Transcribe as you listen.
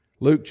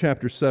Luke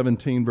chapter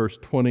 17, verse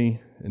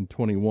 20 and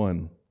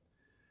 21.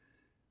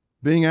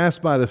 Being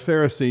asked by the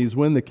Pharisees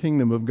when the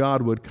kingdom of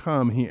God would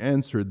come, he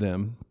answered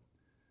them,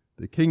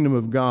 "The kingdom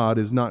of God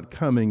is not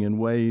coming in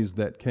ways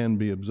that can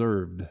be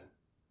observed.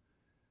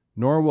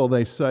 Nor will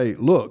they say,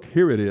 'Look,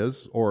 here it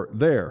is,' or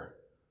 'there.'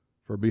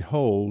 For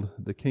behold,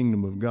 the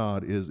kingdom of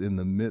God is in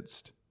the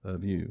midst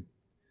of you."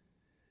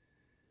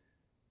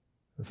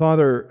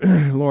 Father,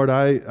 Lord,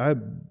 I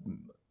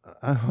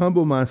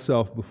humble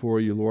myself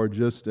before you, Lord,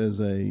 just as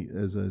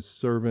a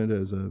servant,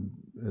 as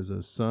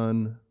a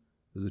son,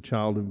 as a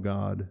child of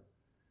God,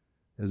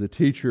 as a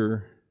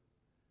teacher,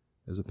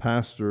 as a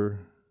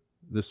pastor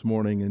this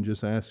morning, and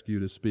just ask you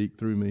to speak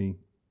through me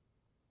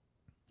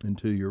and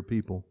to your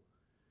people.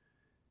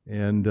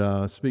 And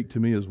speak to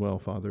me as well,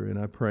 Father. And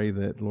I pray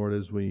that, Lord,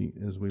 as we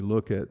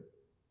look at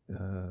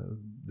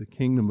the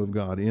kingdom of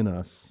God in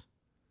us,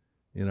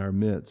 in our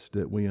midst,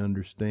 that we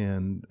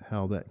understand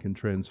how that can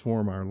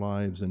transform our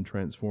lives and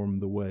transform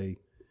the way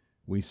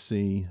we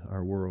see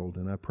our world.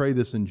 And I pray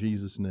this in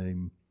Jesus'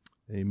 name.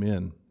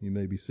 Amen. You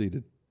may be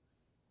seated.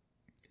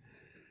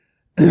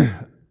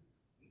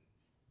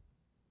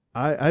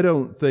 I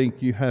don't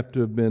think you have to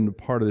have been a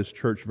part of this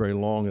church very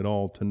long at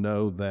all to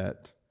know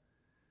that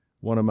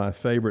one of my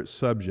favorite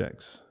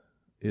subjects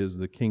is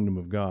the kingdom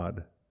of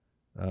God.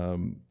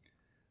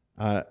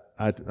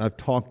 I've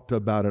talked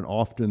about it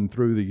often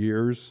through the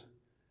years.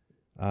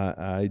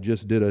 I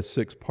just did a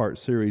 6-part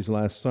series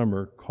last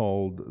summer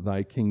called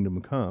Thy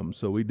Kingdom Come.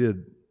 So we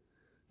did,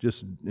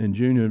 just in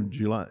June and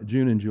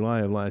July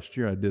of last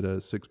year, I did a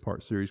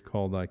 6-part series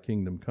called Thy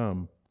Kingdom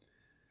Come.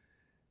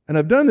 And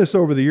I've done this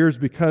over the years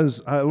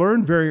because I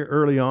learned very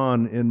early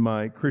on in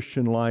my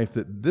Christian life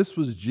that this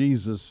was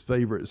Jesus'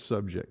 favorite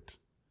subject.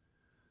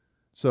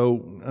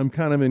 So I'm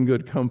kind of in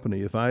good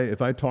company. If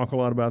I talk a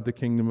lot about the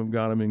kingdom of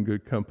God, I'm in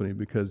good company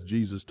because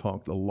Jesus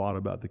talked a lot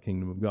about the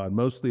kingdom of God.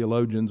 Most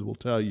theologians will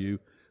tell you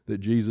that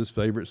Jesus'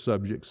 favorite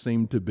subject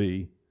seemed to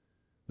be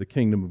the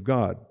kingdom of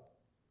God.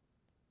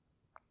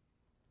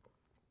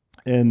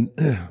 And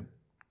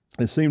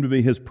it seemed to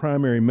be his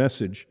primary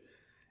message.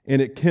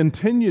 And it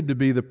continued to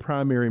be the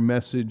primary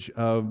message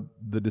of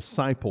the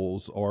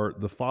disciples or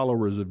the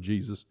followers of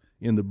Jesus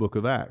in the book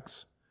of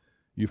Acts.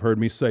 You've heard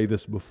me say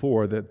this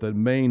before, that the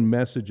main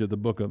message of the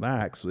book of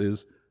Acts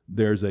is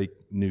there's a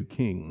new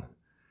king.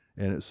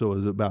 And so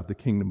it's about the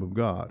kingdom of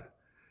God.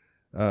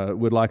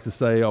 Would like to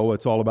say,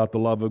 it's all about the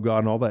love of God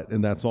and all that.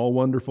 And that's all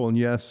wonderful. And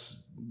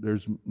yes,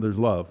 there's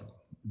love.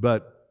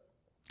 But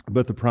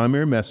the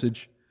primary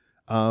message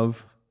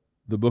of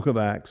the book of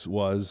Acts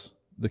was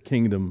the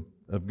kingdom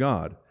of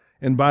God.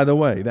 And by the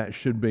way, that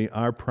should be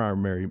our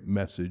primary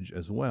message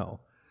as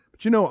well.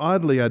 But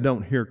oddly, I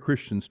don't hear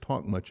Christians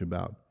talk much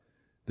about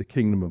the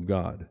kingdom of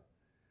God.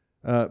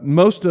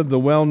 Most of the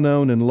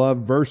well-known and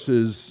loved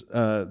verses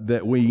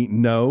that we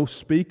know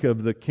speak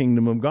of the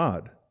kingdom of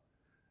God.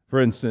 For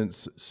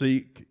instance,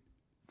 seek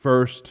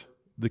first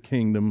the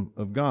kingdom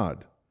of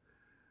God.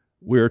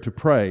 We are to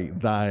pray,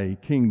 "Thy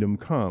kingdom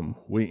come."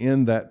 We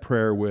end that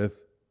prayer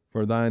with,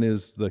 "For thine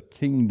is the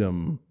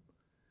kingdom."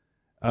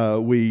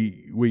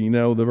 We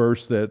know the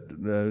verse that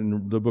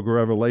in the book of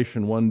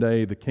Revelation, one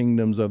day the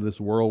kingdoms of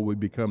this world will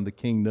become the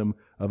kingdom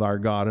of our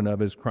God and of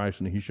his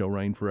Christ, and he shall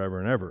reign forever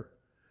and ever.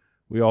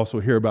 We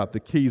also hear about the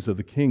keys of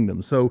the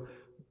kingdom. So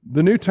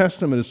the New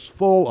Testament is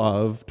full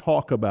of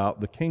talk about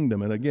the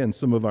kingdom. And again,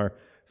 some of our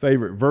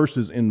favorite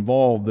verses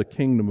involve the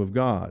kingdom of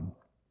God.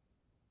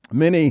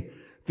 Many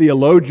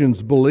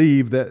theologians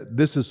believe that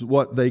this is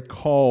what they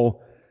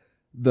call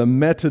the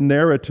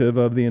meta-narrative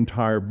of the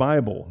entire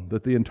Bible.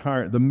 That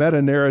the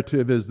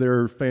meta-narrative is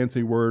their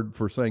fancy word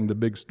for saying the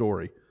big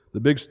story. The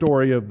big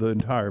story of the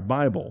entire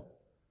Bible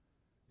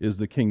is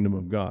the kingdom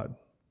of God,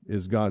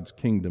 is God's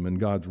kingdom and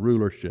God's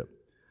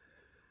rulership.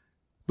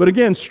 But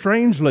again,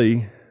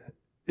 strangely,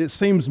 it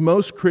seems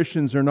most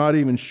Christians are not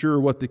even sure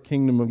what the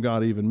kingdom of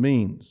God even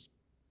means.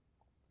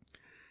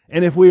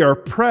 And if we are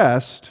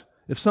pressed,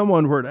 if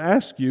someone were to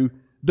ask you,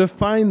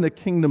 define the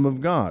kingdom of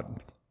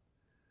God,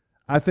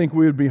 I think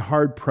we would be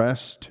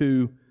hard-pressed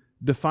to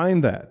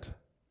define that.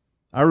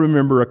 I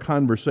remember a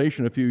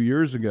conversation a few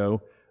years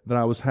ago that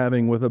I was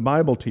having with a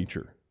Bible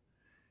teacher.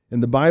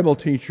 And the Bible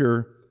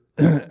teacher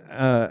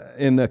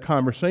in the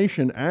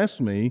conversation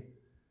asked me,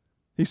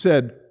 he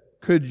said,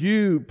 "Could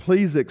you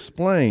please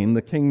explain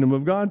the kingdom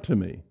of God to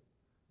me?"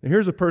 Now,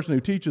 here's a person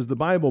who teaches the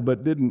Bible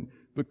but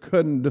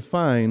couldn't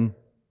define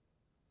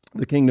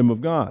the kingdom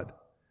of God.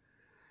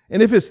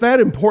 And if it's that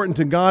important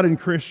to God and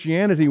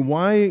Christianity,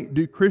 why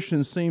do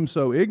Christians seem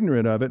so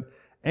ignorant of it?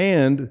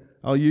 And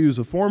I'll use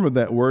a form of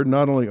that word,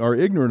 not only are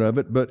ignorant of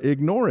it, but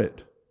ignore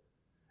it.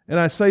 And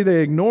I say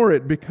they ignore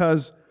it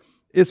because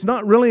it's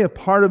not really a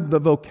part of the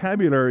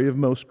vocabulary of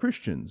most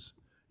Christians.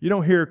 You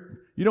don't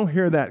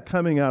hear that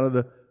coming out of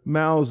the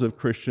mouths of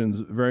Christians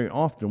very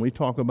often. We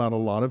talk about a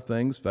lot of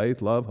things,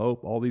 faith, love,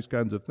 hope, all these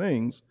kinds of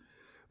things.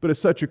 But it's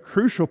such a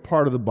crucial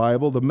part of the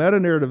Bible, the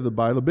meta-narrative of the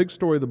Bible, the big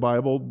story of the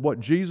Bible, what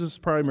Jesus'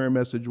 primary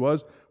message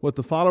was, what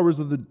the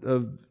followers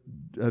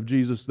of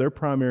Jesus, their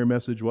primary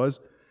message was.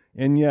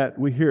 And yet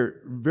we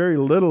hear very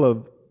little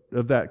of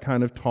that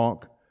kind of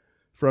talk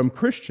from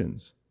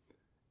Christians.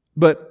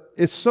 But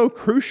it's so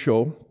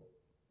crucial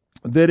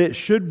that it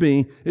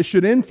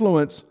should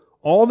influence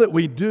all that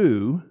we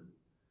do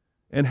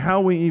and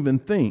how we even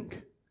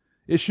think.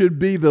 It should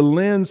be the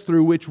lens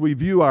through which we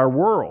view our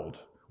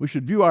world. We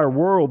should view our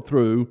world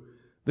through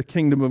the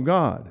kingdom of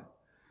God.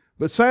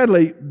 But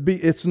sadly,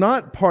 it's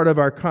not part of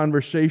our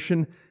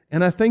conversation,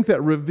 and I think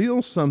that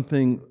reveals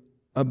something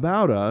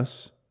about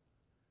us,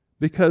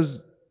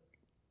 because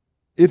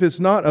if it's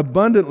not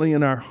abundantly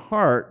in our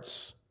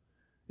hearts,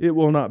 it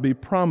will not be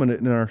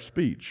prominent in our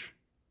speech.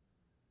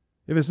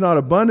 If it's not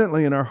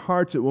abundantly in our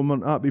hearts, it will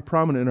not be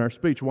prominent in our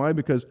speech. Why?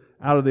 Because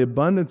out of the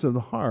abundance of the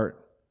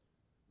heart,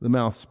 the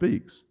mouth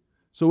speaks.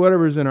 So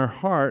whatever is in our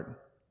heart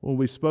will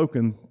be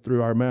spoken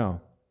through our mouth.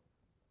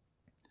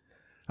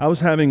 I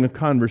was having a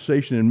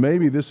conversation, and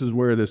maybe this is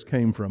where this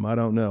came from. I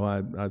don't know.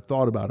 I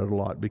thought about it a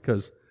lot,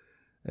 because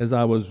as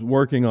I was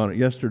working on it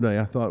yesterday,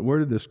 I thought, where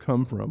did this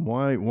come from?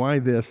 Why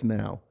this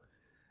now?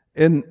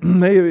 And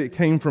maybe it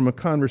came from a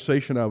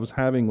conversation I was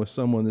having with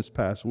someone this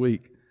past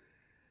week.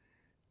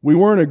 We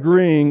weren't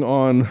agreeing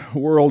on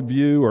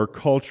worldview or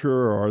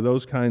culture or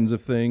those kinds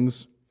of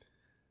things.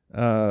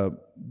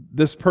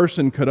 This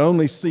person could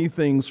only see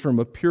things from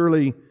a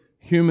purely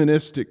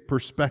humanistic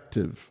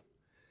perspective.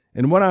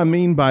 And what I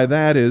mean by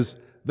that is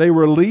they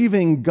were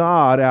leaving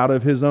God out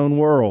of His own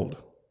world.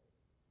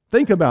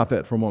 Think about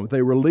that for a moment.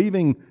 They were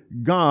leaving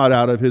God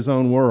out of His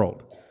own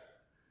world.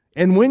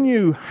 And when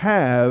you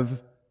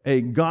have a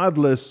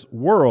godless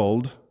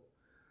world,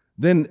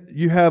 then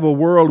you have a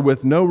world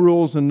with no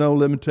rules and no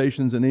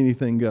limitations, and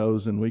anything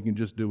goes, and we can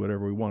just do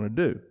whatever we want to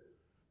do.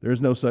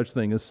 There's no such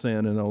thing as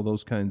sin and all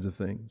those kinds of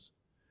things.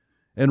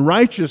 And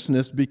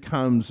righteousness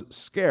becomes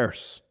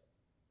scarce.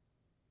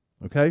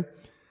 Okay?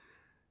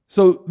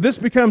 So this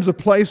becomes a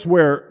place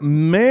where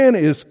man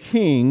is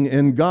king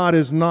and God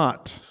is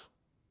not.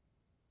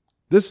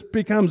 This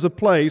becomes a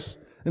place,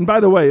 and by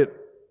the way, it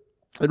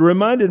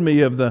reminded me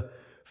of the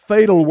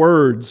fatal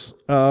words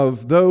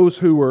of those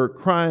who were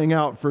crying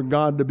out for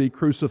God to be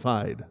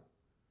crucified.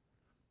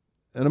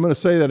 And I'm going to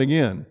say that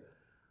again.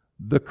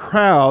 The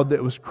crowd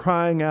that was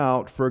crying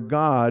out for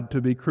God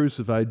to be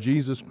crucified,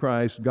 Jesus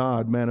Christ,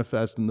 God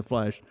manifest in the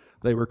flesh,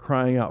 they were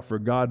crying out for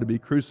God to be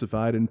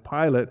crucified. And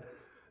Pilate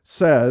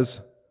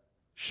says,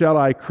 "Shall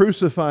I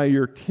crucify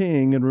your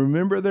king?" And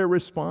remember their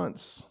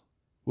response?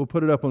 We'll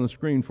put it up on the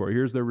screen for you.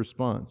 Here's their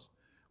response.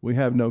 "We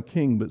have no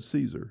king but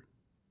Caesar."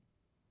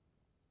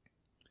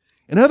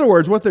 In other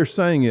words, what they're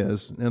saying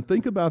is, and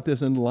think about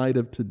this in light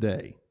of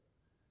today,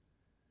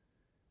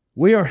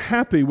 we are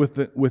happy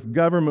with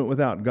government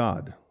without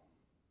God.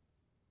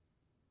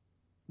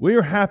 We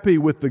are happy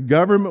with the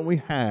government we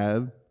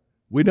have.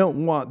 We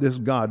don't want this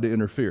God to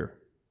interfere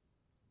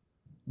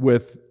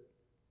with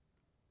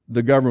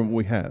the government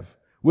we have.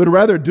 We'd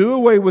rather do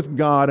away with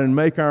God and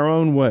make our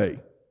own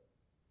way.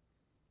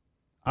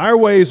 Our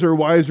ways are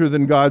wiser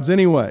than God's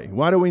anyway.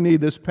 Why do we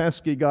need this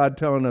pesky God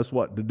telling us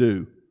what to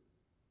do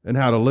and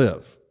how to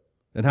live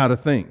and how to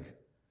think?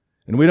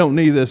 And we don't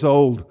need this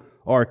old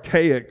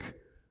archaic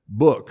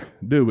book,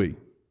 do we?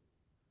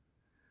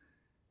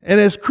 And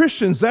as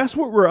Christians, that's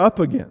what we're up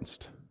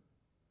against.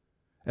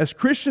 As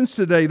Christians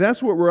today,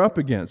 that's what we're up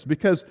against,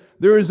 because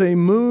there is a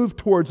move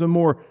towards a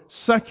more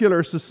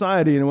secular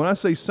society. And when I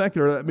say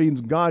secular, that means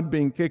God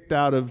being kicked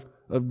out of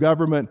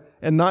government,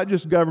 and not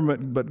just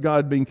government, but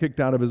God being kicked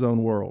out of His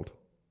own world.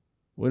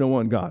 We don't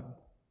want God.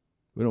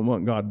 We don't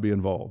want God to be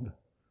involved.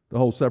 The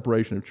whole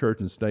separation of church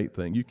and state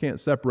thing. You can't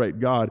separate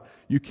God.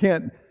 You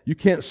can't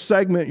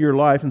segment your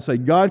life and say,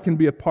 God can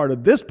be a part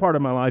of this part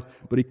of my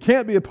life, but He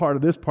can't be a part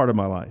of this part of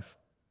my life.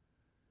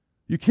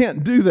 You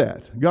can't do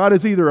that. God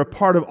is either a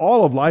part of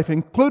all of life,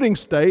 including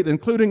state,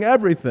 including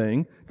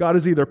everything. God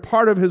is either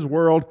part of His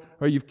world,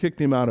 or you've kicked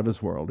Him out of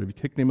His world. If you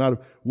kicked Him out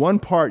of one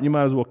part, you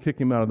might as well kick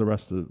Him out of the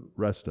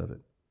rest of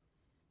it.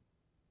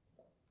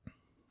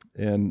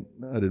 And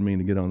I didn't mean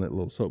to get on that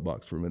little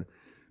soapbox for a minute.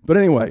 But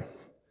anyway,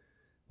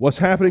 what's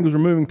happening is we're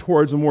moving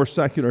towards a more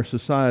secular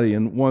society,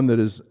 and one that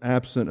is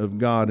absent of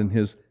God and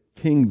His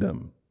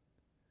kingdom.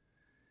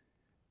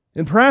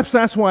 And perhaps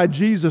that's why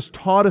Jesus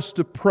taught us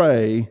to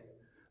pray,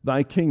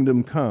 "Thy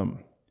kingdom come."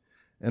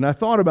 And I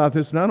thought about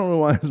this, and I don't know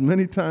why, as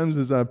many times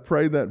as I've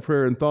prayed that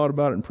prayer and thought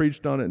about it and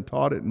preached on it and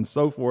taught it and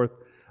so forth,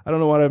 I don't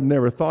know why I've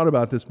never thought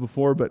about this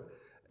before, but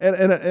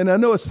and I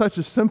know it's such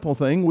a simple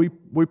thing.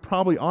 We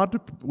probably ought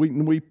to,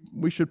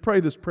 we should pray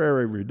this prayer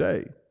every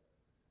day.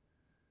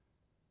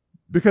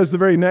 Because the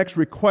very next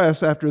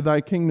request after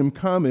 "Thy kingdom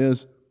come"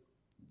 is,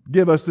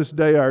 "Give us this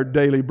day our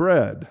daily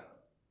bread."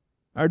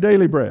 Our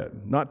daily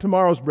bread. Not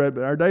tomorrow's bread,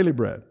 but our daily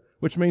bread.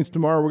 Which means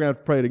tomorrow we're going to have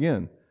to pray it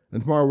again.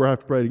 And tomorrow we'll have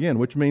to pray it again,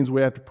 which means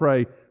we have to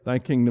pray "Thy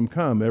kingdom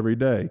come" every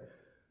day.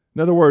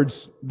 In other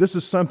words, this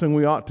is something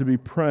we ought to be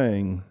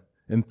praying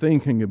and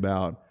thinking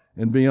about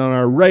and be on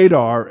our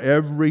radar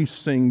every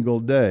single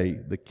day,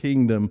 the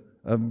kingdom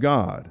of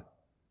God.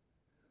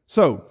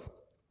 So,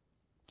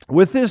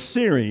 with this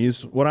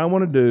series, what I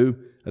want to do,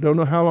 I don't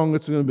know how long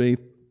it's going to be,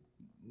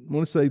 I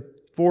want to say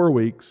 4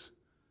 weeks,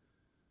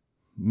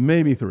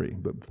 maybe 3,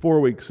 but 4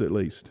 weeks at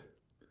least.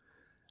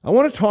 I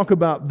want to talk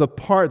about the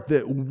part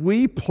that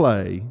we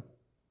play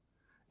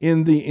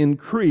in the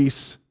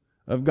increase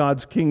of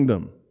God's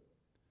kingdom.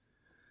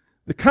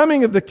 The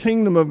coming of the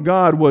kingdom of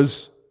God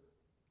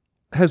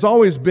has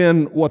always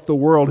been what the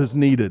world has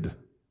needed.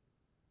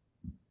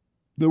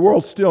 The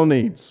world still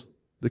needs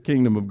the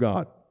kingdom of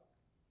God.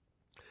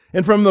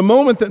 And from the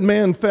moment that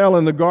man fell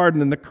in the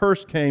garden and the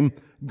curse came,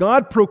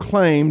 God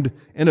proclaimed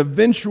an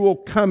eventual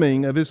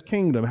coming of his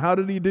kingdom. How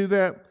did he do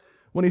that?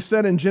 When he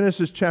said in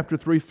Genesis chapter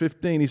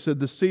 3:15, he said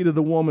the seed of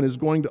the woman is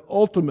going to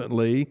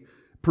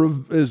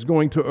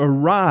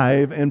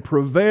arrive and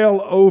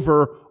prevail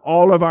over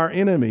all of our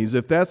enemies.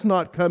 If that's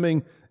not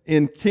coming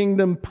in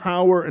kingdom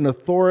power and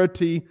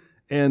authority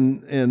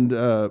and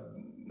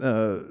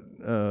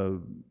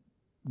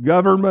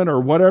government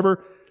or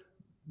whatever,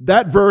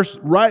 that verse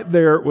right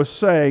there was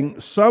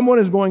saying someone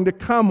is going to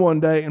come one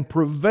day and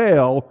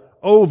prevail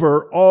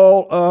over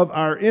all of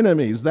our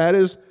enemies. That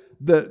is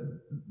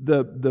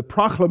the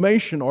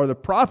proclamation or the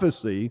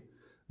prophecy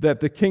that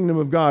the kingdom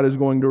of God is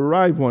going to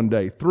arrive one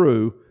day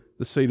through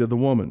the seed of the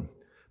woman.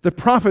 The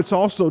prophets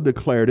also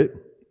declared it.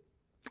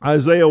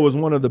 Isaiah was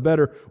one of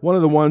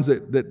the ones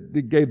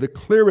that gave the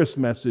clearest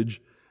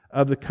message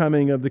of the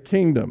coming of the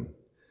kingdom.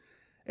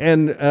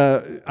 And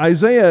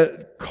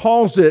Isaiah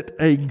calls it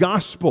a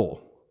gospel.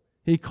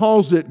 He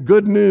calls it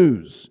good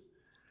news.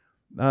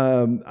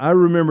 I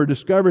remember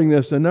discovering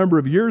this a number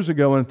of years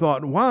ago and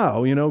thought,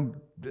 wow,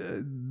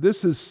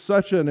 this is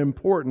such an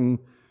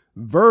important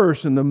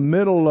verse in the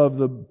middle of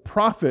the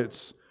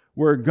prophets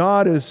where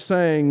God is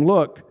saying,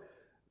 look,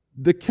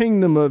 the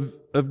kingdom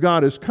of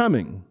God is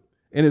coming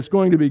and it's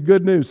going to be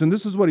good news. And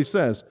this is what he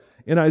says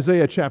in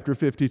Isaiah chapter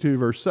 52,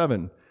 verse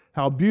 7.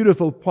 How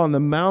beautiful upon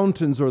the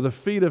mountains are the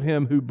feet of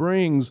him who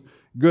brings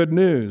good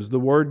news. The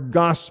word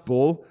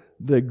gospel,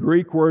 the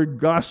Greek word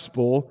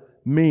gospel,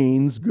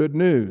 means good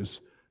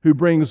news. Who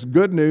brings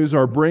good news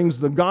or brings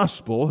the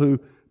gospel, who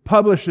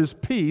publishes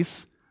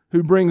peace,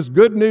 who brings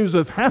good news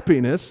of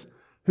happiness,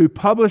 who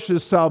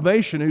publishes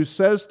salvation, who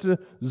says to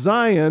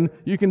Zion,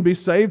 you can be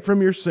saved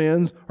from your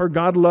sins, or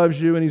God loves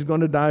you and he's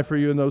going to die for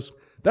you. And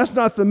that's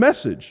not the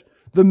message.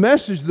 The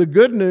message, the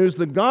good news,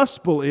 the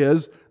gospel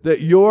is that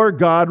your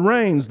God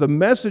reigns. The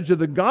message of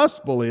the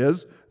gospel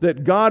is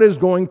that God is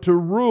going to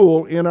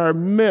rule in our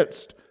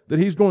midst, that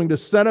he's going to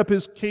set up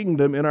his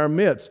kingdom in our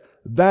midst.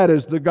 That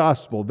is the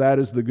gospel. That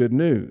is the good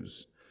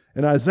news.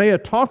 And Isaiah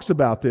talks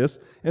about this.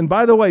 And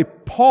by the way,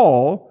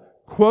 Paul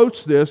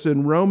quotes this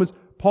in Romans.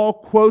 Paul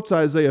quotes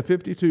Isaiah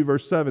 52,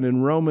 verse 7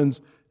 in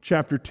Romans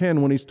chapter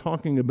 10 when he's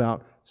talking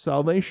about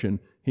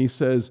salvation. He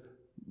says,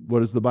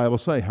 what does the Bible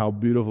say? How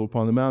beautiful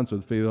upon the mountains are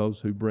the feet of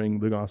those who bring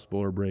the gospel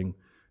or bring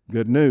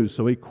good news.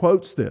 So he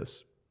quotes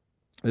this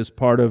as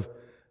part of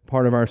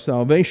our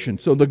salvation.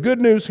 So the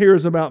good news here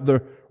is about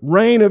the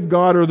reign of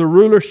God or the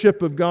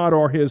rulership of God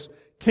or his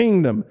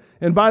kingdom.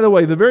 And by the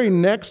way, the very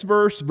next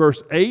verse,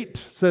 verse 8,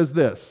 says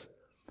this.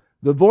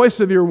 The voice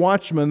of your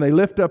watchmen, they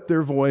lift up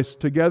their voice.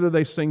 Together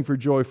they sing for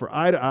joy. For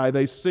eye to eye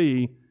they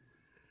see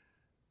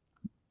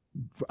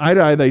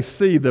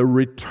the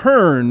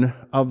return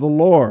of the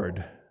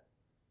Lord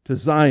to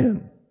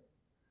Zion.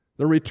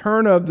 The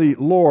return of the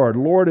Lord.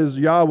 Lord is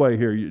Yahweh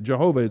here,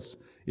 Jehovah.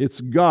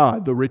 It's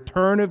God. The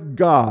return of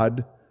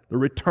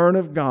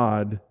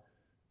God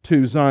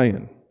to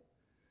Zion.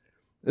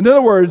 In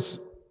other words,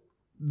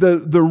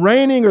 the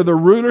reigning or the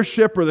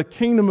rulership or the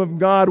kingdom of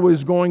God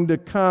was going to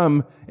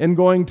come and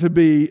going to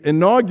be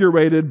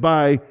inaugurated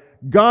by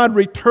God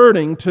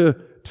returning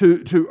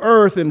to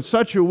earth in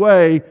such a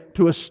way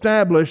to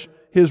establish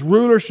his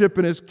rulership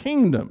and his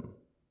kingdom.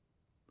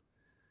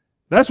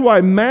 That's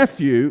why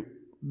Matthew,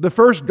 the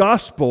first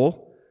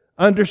gospel,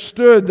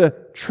 understood the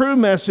true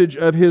message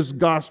of his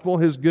gospel,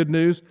 his good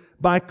news,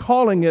 by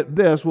calling it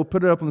this, we'll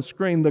put it up on the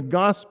screen, the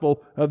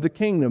gospel of the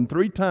kingdom.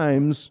 Three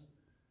times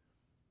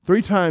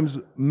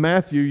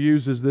Matthew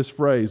uses this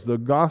phrase, the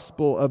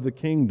gospel of the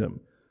kingdom.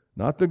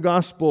 Not the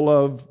gospel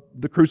of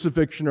the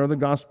crucifixion or the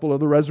gospel of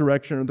the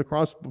resurrection or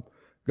the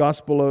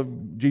gospel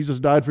of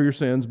Jesus died for your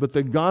sins, but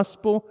the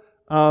gospel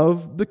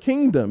of the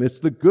kingdom. It's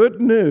the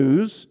good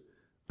news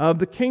of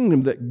the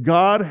kingdom that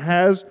God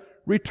has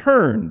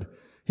returned.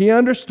 He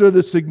understood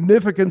the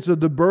significance of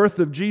the birth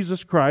of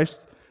Jesus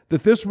Christ,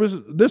 that this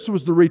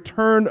was the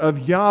return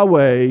of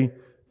Yahweh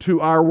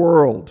to our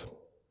world.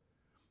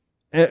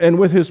 And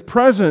with his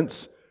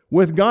presence,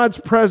 with God's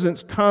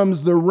presence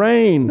comes the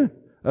reign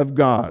of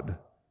God.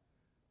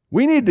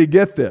 We need to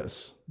get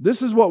this.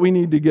 This is what we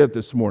need to get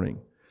this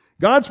morning.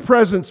 God's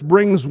presence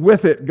brings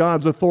with it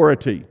God's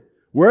authority.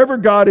 Wherever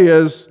God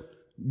is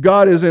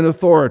in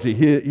authority.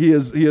 He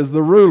is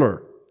the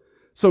ruler.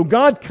 So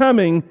God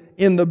coming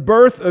in the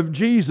birth of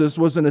Jesus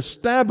was an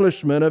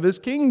establishment of his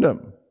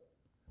kingdom.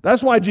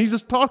 That's why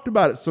Jesus talked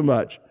about it so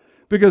much.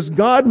 Because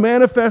God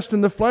manifest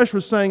in the flesh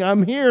was saying,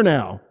 I'm here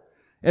now.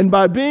 And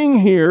by being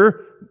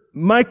here,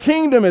 my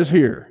kingdom is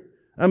here.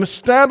 I'm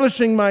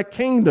establishing my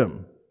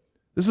kingdom.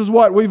 This is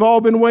what we've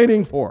all been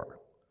waiting for.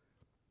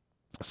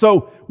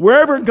 So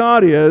wherever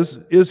God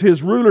is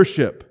his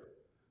rulership.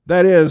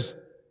 That is,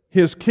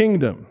 His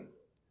kingdom.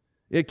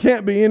 It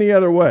can't be any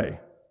other way.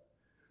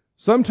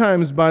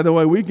 Sometimes, by the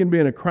way, we can be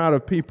in a crowd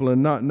of people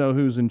and not know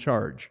who's in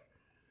charge.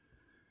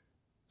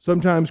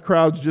 Sometimes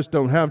crowds just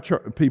don't have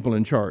people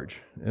in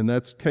charge, and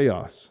that's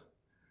chaos.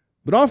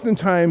 But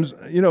oftentimes,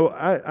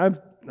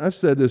 I've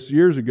said this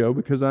years ago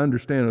because I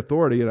understand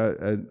authority,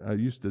 and I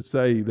used to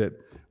say that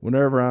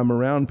whenever I'm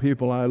around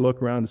people, I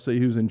look around to see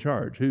who's in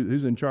charge.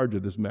 Who's in charge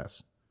of this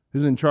mess?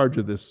 Who's in charge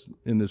of this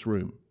in this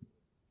room?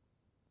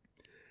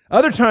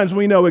 Other times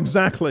we know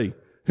exactly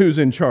who's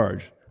in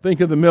charge.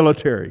 Think of the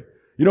military.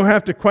 You don't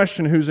have to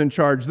question who's in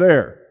charge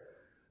there.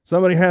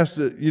 Somebody has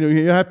to,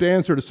 you have to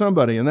answer to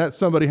somebody, and that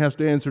somebody has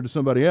to answer to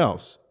somebody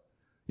else.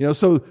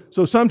 So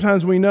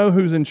sometimes we know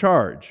who's in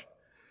charge.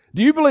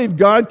 Do you believe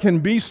God can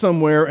be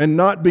somewhere and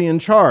not be in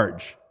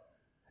charge?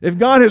 If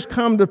God has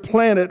come to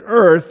planet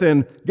Earth,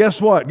 then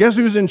guess what? Guess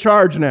who's in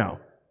charge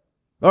now?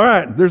 All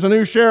right, there's a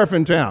new sheriff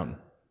in town.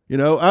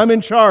 I'm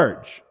in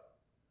charge.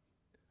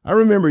 I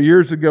remember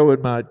years ago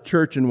at my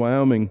church in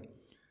Wyoming,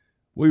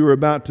 we were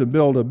about to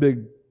build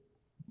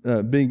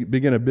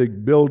begin a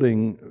big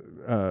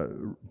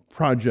building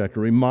project, a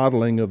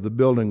remodeling of the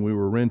building we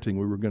were renting.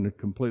 We were going to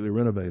completely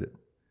renovate it.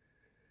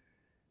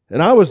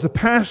 And I was the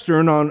pastor,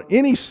 and on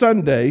any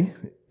Sunday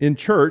in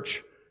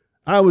church,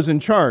 I was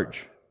in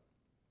charge.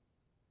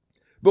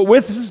 But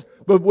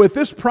with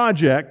this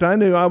project, I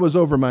knew I was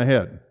over my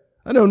head.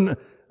 I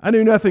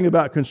knew nothing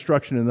about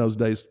construction in those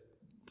days.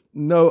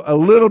 Know a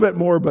little bit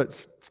more, but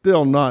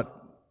still not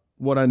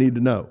what I need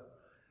to know.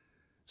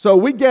 So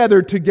we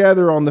gathered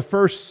together on the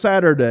first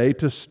Saturday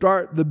to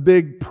start the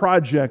big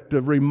project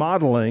of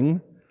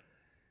remodeling.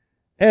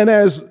 And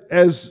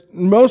as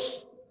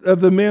most of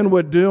the men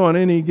would do on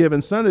any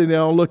given Sunday, they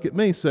all look at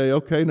me and say,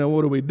 okay, now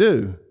what do we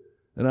do?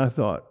 And I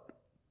thought,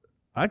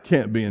 I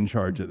can't be in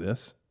charge of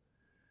this.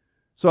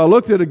 So I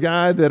looked at a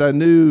guy that I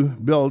knew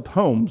built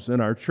homes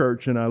in our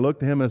church, and I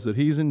looked at him and I said,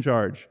 he's in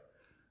charge.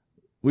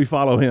 We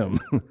follow him.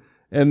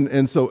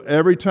 and so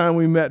every time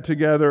we met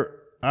together,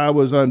 I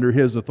was under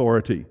his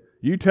authority.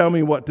 You tell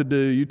me what to do.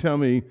 You tell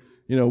me,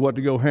 what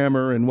to go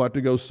hammer and what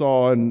to go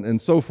saw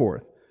and so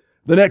forth.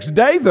 The next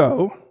day,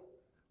 though,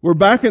 we're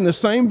back in the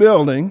same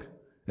building,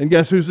 and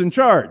guess who's in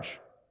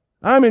charge?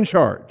 I'm in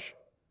charge.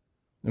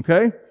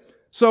 Okay?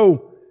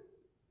 So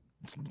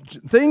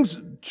things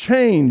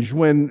change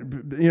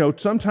when,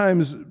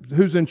 sometimes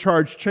who's in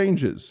charge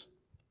changes.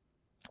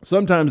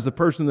 Sometimes the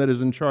person that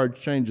is in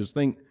charge changes.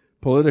 Think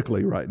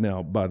politically right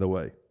now, by the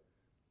way.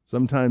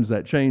 Sometimes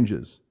that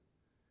changes.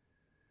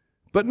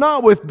 But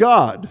not with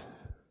God.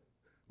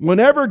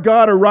 Whenever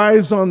God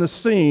arrives on the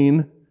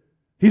scene,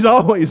 He's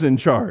always in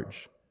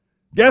charge.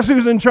 Guess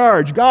who's in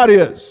charge? God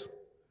is.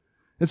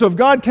 And so if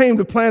God came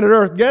to planet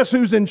Earth, guess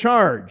who's in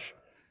charge?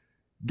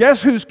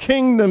 Guess whose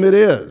kingdom it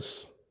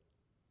is?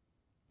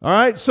 All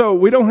right, so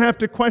we don't have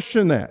to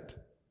question that.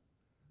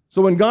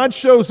 So when God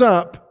shows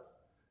up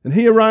and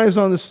He arrives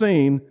on the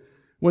scene,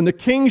 when the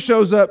king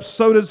shows up,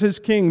 so does his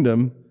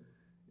kingdom.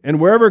 And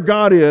wherever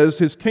God is,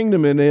 His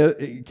kingdom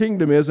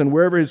is, and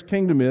wherever His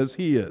kingdom is,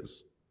 He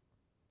is.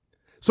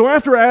 So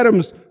after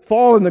Adam's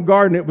fall in the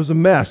garden, it was a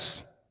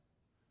mess.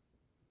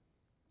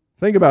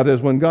 Think about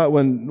this. When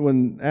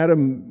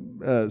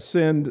Adam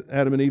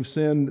and Eve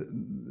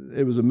sinned,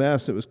 it was a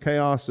mess. It was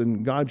chaos,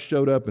 and God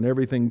showed up, and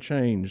everything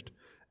changed.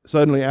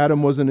 Suddenly,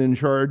 Adam wasn't in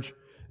charge,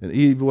 and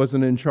Eve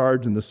wasn't in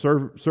charge, and the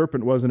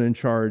serpent wasn't in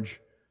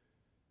charge.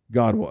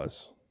 God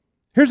was.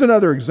 Here's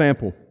another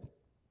example.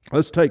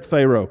 Let's take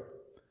Pharaoh.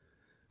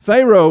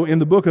 Pharaoh in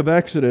the book of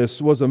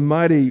Exodus was a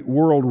mighty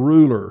world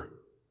ruler,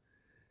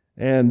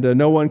 and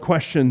no one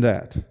questioned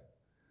that.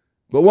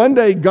 But one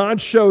day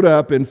God showed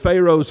up in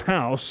Pharaoh's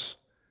house,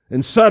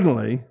 and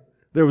suddenly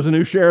there was a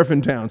new sheriff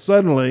in town.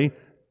 Suddenly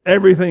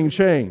everything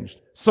changed.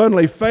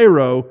 Suddenly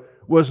Pharaoh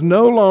was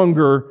no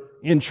longer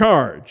in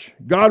charge.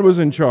 God was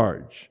in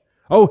charge.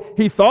 Oh,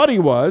 he thought he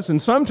was, and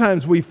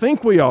sometimes we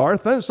think we are.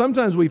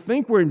 Sometimes we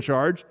think we're in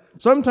charge.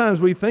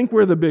 Sometimes we think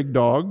we're the big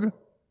dog.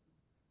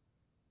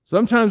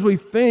 Sometimes we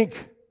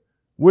think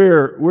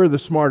we're the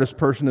smartest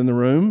person in the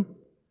room.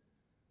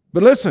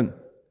 But listen,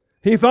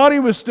 he thought he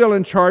was still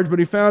in charge, but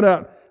he found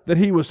out that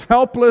he was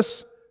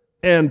helpless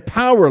and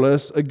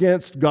powerless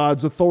against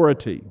God's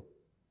authority.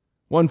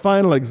 One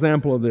final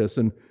example of this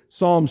in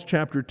Psalms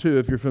chapter 2,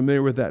 if you're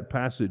familiar with that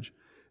passage,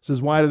 it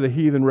says, why do the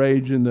heathen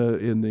rage and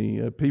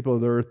the people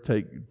of the earth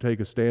take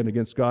a stand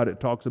against God?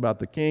 It talks about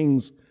the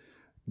kings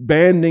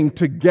banding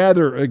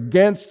together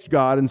against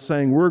God and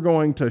saying, we're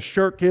going to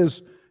shirk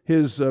His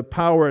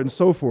power and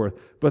so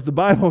forth. But the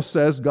Bible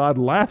says God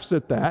laughs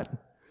at that.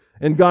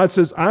 And God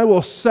says, I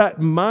will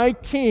set my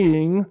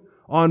king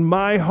on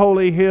my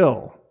holy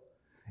hill.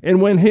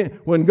 And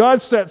when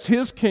God sets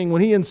His king,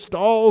 when He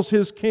installs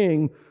His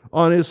king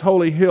on His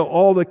holy hill,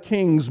 all the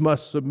kings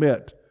must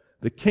submit.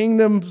 The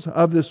kingdoms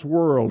of this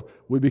world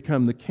will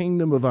become the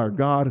kingdom of our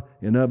God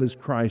and of His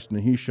Christ, and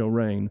He shall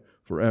reign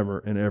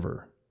forever and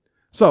ever.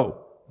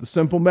 So, the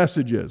simple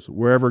message is,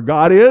 wherever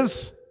God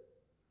is,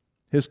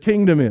 His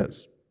kingdom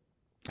is.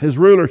 His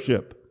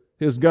rulership,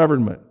 His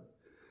government.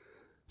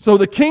 So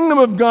the kingdom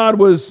of God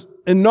was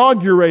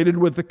inaugurated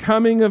with the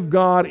coming of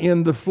God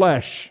in the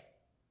flesh.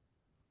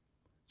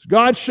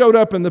 God showed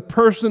up in the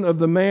person of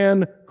the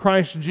man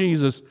Christ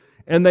Jesus,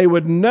 and they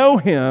would know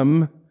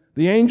him.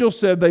 The angel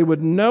said they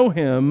would know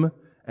him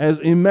as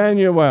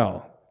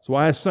Emmanuel. That's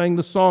why I sang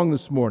the song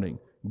this morning,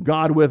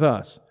 God with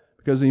us,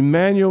 because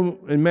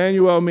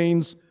Emmanuel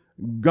means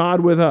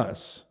God with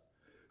us.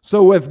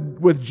 So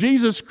with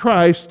Jesus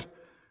Christ,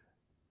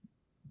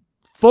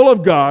 full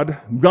of God,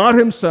 God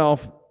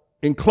himself,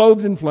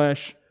 enclothed in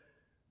flesh,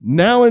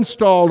 now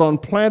installed on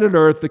planet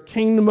Earth, the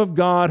kingdom of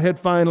God had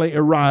finally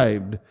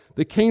arrived.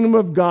 The kingdom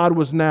of God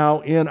was now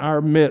in our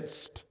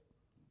midst.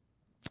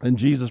 And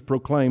Jesus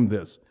proclaimed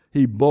this.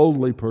 He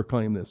boldly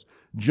proclaimed this.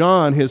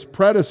 John, his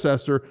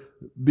predecessor,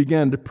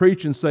 began to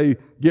preach and say,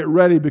 get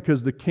ready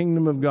because the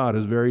kingdom of God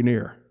is very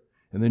near.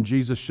 And then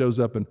Jesus shows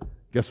up and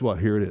guess what?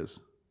 Here it is.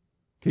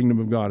 Kingdom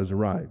of God has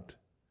arrived.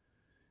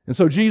 And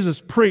so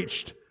Jesus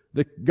preached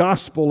the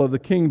gospel of the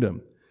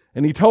kingdom.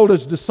 And he told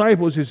his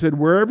disciples, he said,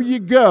 wherever you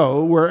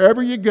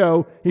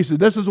go, he said,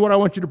 this is what I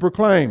want you to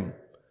proclaim.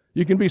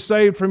 You can be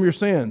saved from your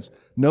sins.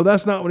 No,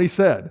 that's not what he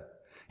said.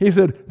 He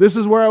said, this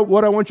is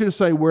what I want you to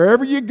say.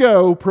 Wherever you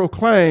go,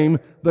 proclaim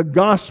the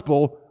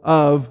gospel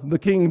of the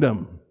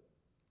kingdom.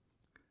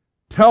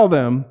 Tell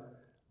them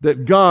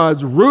that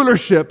God's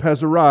rulership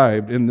has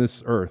arrived in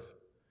this earth.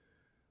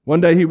 One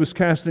day he was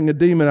casting a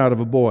demon out of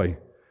a boy.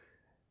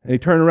 And he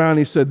turned around and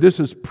he said, this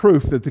is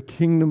proof that the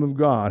kingdom of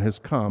God has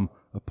come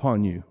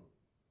upon you.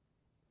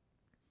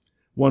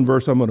 One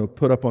verse I'm going to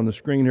put up on the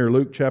screen here,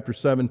 Luke chapter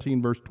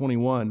 17, verse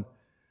 21.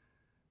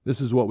 This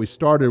is what we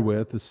started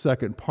with, the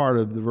second part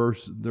of the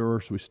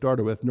verse we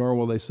started with. Nor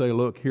will they say,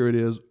 look, here it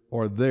is,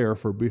 or there,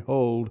 for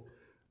behold,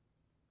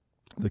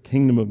 the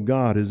kingdom of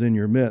God is in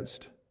your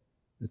midst.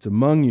 It's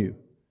among you.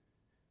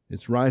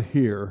 It's right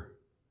here,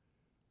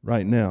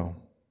 right now.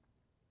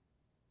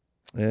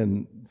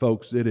 And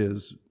folks, it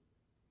is.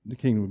 The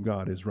kingdom of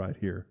God is right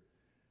here,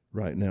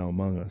 right now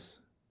among us.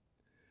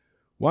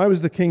 Why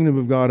was the kingdom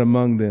of God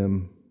among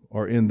them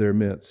or in their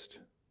midst?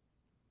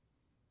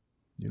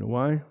 You know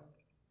why?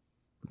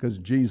 Because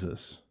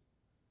Jesus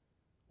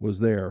was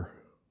there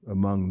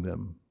among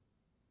them.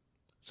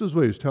 This is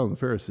what he was telling the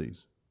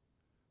Pharisees.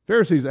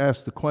 Pharisees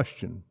asked the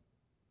question.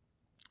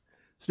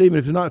 Stephen,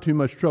 if it's not too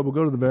much trouble,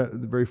 go to the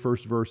very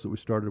first verse that we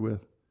started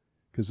with.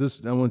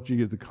 Because I want you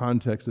to get the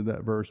context of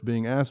that verse.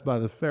 Being asked by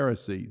the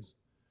Pharisees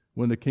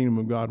when the kingdom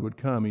of God would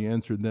come, he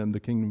answered them, the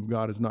kingdom of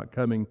God is not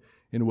coming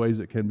in ways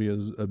that can be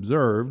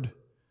observed.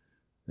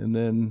 And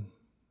then,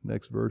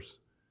 next verse,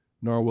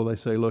 nor will they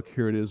say, look,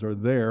 here it is, or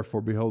there, for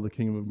behold, the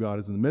kingdom of God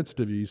is in the midst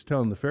of you. He's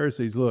telling the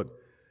Pharisees,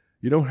 look,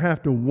 you don't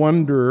have to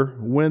wonder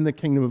when the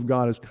kingdom of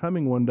God is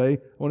coming one day. I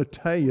want to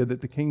tell you that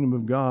the kingdom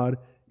of God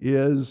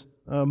is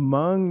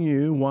among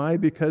you. Why?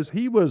 Because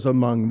he was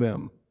among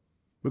them.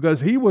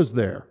 Because he was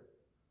there.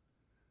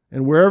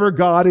 And wherever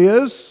God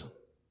is,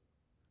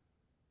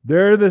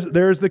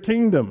 there's the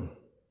kingdom.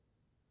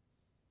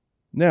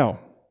 Now,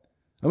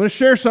 I'm going to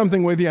share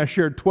something with you I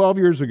shared 12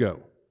 years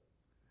ago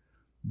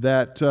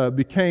that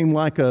became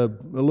like a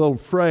little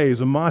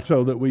phrase, a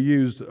motto that we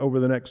used over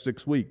the next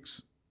 6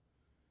 weeks.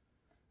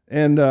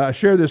 And I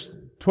shared this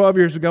 12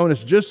 years ago, and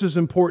it's just as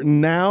important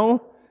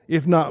now,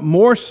 if not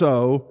more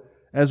so,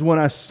 as when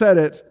I said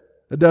it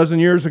a dozen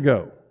years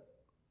ago.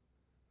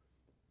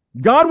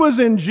 God was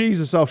in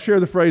Jesus. I'll share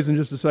the phrase in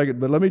just a second,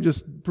 but let me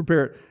just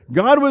prepare it.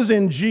 God was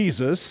in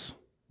Jesus.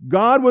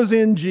 God was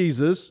in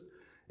Jesus.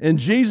 And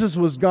Jesus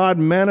was God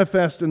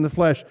manifest in the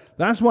flesh.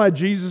 That's why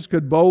Jesus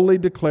could boldly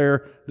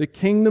declare, the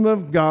kingdom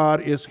of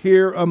God is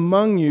here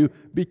among you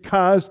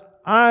because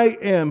I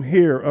am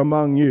here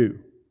among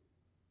you.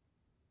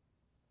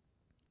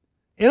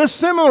 In a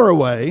similar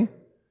way,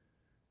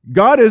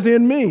 God is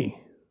in me.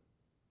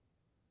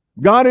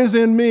 God is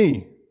in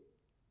me.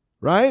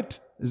 Right?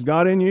 Is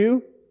God in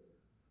you?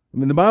 I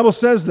mean, the Bible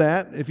says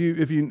that. If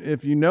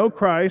you know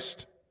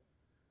Christ,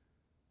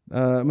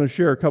 I'm going to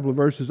share a couple of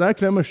verses.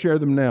 Actually, I'm going to share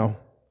them now.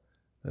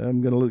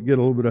 I'm going to get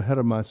a little bit ahead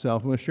of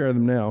myself. I'm going to share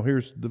them now.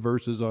 Here's the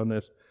verses on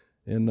this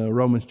in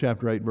Romans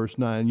chapter 8, verse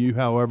 9. You,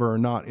 however, are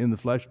not in the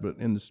flesh, but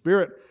in the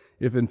Spirit.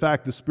 If in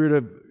fact the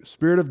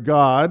Spirit of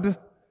God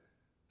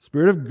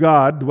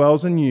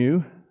dwells in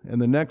you.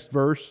 And the next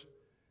verse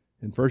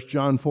in 1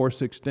 John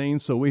 4:16.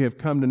 So we have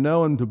come to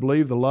know and to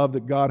believe the love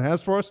that God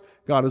has for us.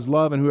 God is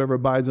love, and whoever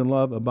abides in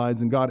love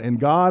abides in God, and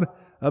God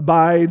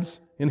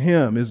abides in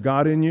him. Is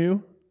God in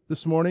you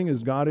this morning?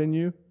 Is God in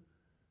you?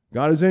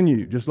 God is in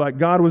you, just like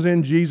God was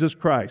in Jesus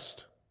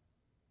Christ.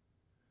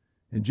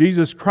 And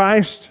Jesus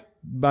Christ,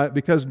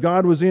 because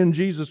God was in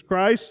Jesus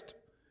Christ,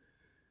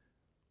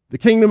 the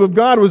kingdom of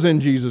God was in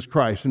Jesus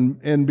Christ.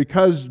 And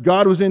because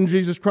God was in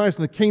Jesus Christ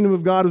and the kingdom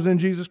of God was in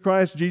Jesus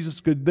Christ,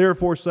 Jesus could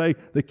therefore say,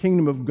 the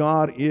kingdom of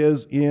God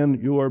is in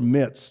your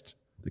midst.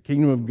 The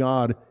kingdom of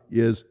God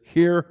is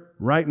here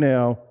right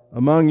now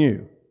among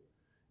you.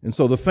 And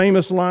so the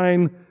famous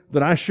line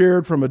that I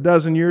shared from a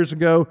dozen years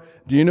ago,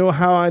 do you know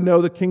how I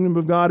know the kingdom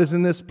of God is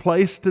in this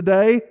place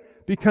today?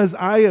 Because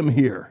I am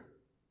here.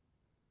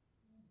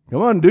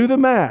 Come on, do the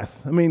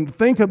math. I mean,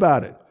 think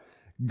about it.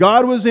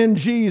 God was in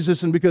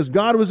Jesus, and because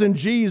God was in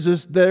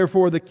Jesus,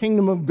 therefore the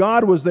kingdom of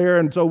God was there,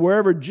 and so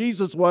wherever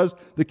Jesus was,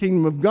 the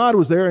kingdom of God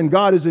was there, and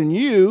God is in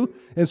you,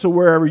 and so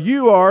wherever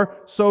you are,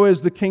 so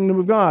is the kingdom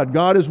of God.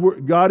 God is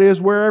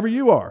wherever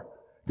you are.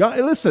 God,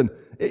 listen,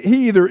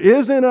 He either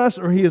is in us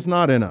or He is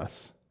not in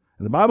us.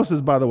 And the Bible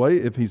says, by the way,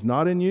 if He's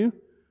not in you,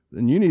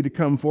 then you need to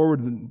come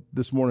forward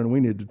this morning and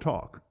we need to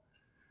talk.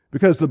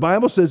 Because the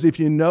Bible says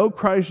if you know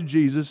Christ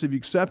Jesus, if you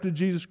accepted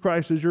Jesus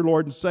Christ as your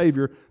Lord and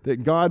Savior,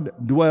 that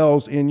God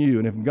dwells in you.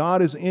 And if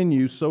God is in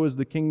you, so is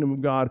the kingdom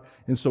of God.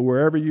 And so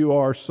wherever you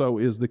are, so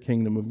is the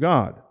kingdom of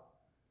God.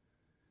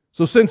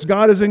 So since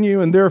God is in you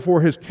and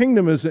therefore His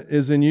kingdom is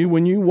in you,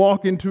 when you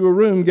walk into a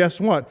room,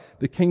 guess what?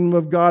 The kingdom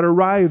of God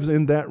arrives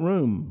in that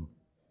room.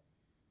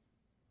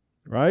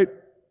 Right?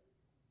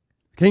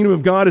 The kingdom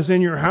of God is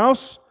in your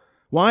house.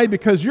 Why?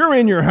 Because you're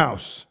in your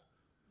house.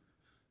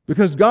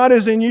 Because God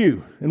is in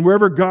you, and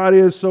wherever God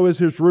is, so is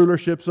His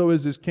rulership, so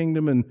is His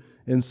kingdom,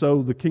 and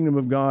so the kingdom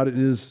of God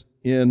is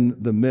in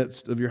the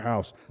midst of your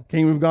house. The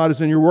kingdom of God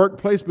is in your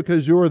workplace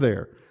because you're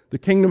there. The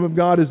kingdom of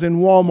God is in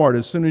Walmart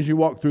as soon as you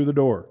walk through the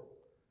door.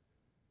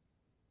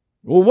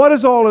 Well, what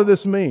does all of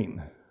this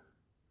mean?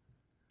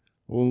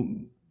 Well,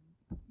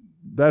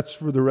 that's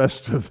for the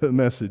rest of the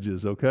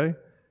messages, okay?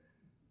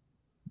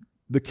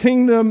 The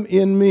kingdom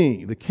in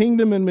me,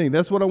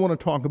 that's what I want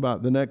to talk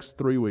about the next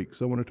 3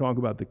 weeks. I want to talk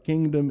about the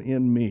kingdom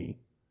in me.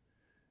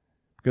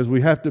 Because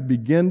we have to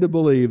begin to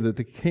believe that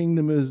the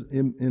kingdom is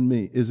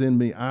in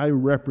me. I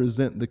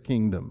represent the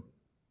kingdom.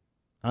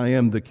 I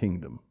am the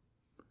kingdom.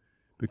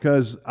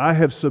 Because I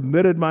have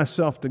submitted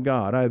myself to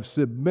God. I have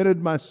submitted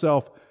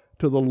myself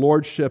to the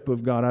lordship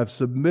of God. I've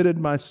submitted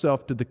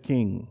myself to the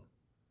king.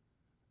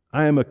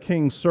 I am a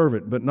king's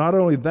servant. But not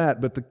only that,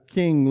 but the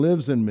king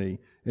lives in me,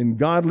 and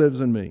God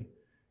lives in me.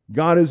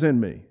 God is in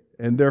me,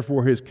 and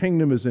therefore His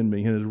kingdom is in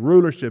me, and His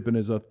rulership and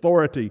His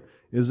authority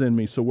is in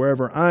me. So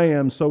wherever I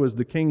am, so is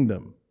the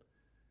kingdom.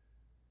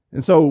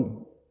 And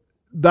so,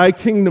 thy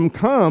kingdom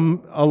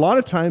come, a lot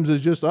of times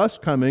is just us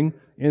coming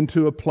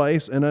into a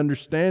place and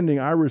understanding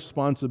our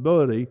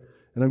responsibility,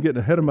 and I'm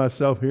getting ahead of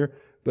myself here,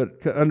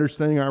 but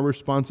understanding our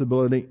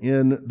responsibility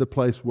in the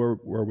place where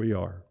we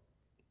are.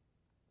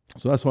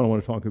 So that's what I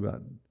want to talk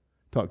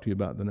to you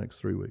about the next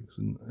 3 weeks.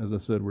 And as I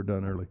said, we're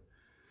done early.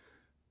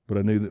 But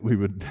I knew that we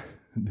would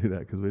do that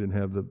because we didn't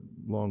have the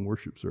long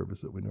worship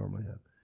service that we normally have.